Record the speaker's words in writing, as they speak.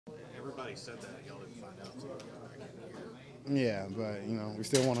Everybody said that. Y'all didn't find out until back in the year. Yeah, but we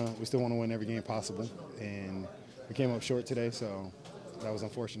still want to win every game possible, and we came up short today, so that was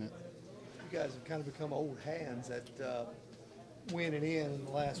unfortunate. You guys have kind of become old hands at winning in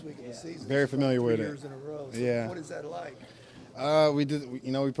the last week of the season. Very familiar with it. 3 years in a row. So Yeah. What is that like?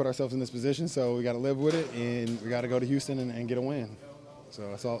 We put ourselves in this position, so we got to live with it, and we got to go to Houston and get a win. So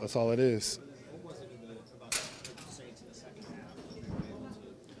that's all it is. What was it about the Saints in the second half?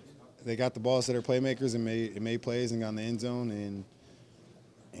 They got the balls to their playmakers and made plays and got in the end zone,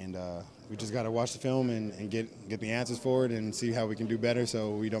 and we just got to watch the film and get the answers for it and see how we can do better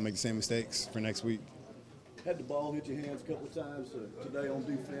so we don't make the same mistakes for next week. Had the ball hit your hands a couple of times today on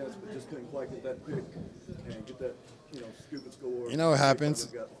defense, but just couldn't quite get that pick and get that, scoop and score. It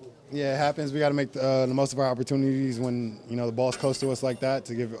happens. Yeah, it happens. We got to make the most of our opportunities when the ball's close to us like that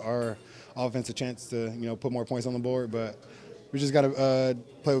to give our offense a chance to put more points on the board. But we just got to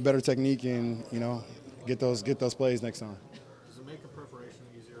play with better technique and get those plays next time. Does it make the preparation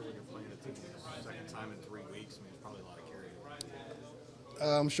easier when you're playing a team the second time in 3 weeks? I mean, it's probably a lot of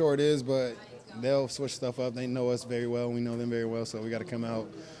carry. I'm sure it is, but they'll switch stuff up. They know us very well. We know them very well, so we got to come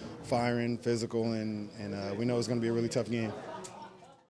out firing, physical, and we know it's going to be a really tough game.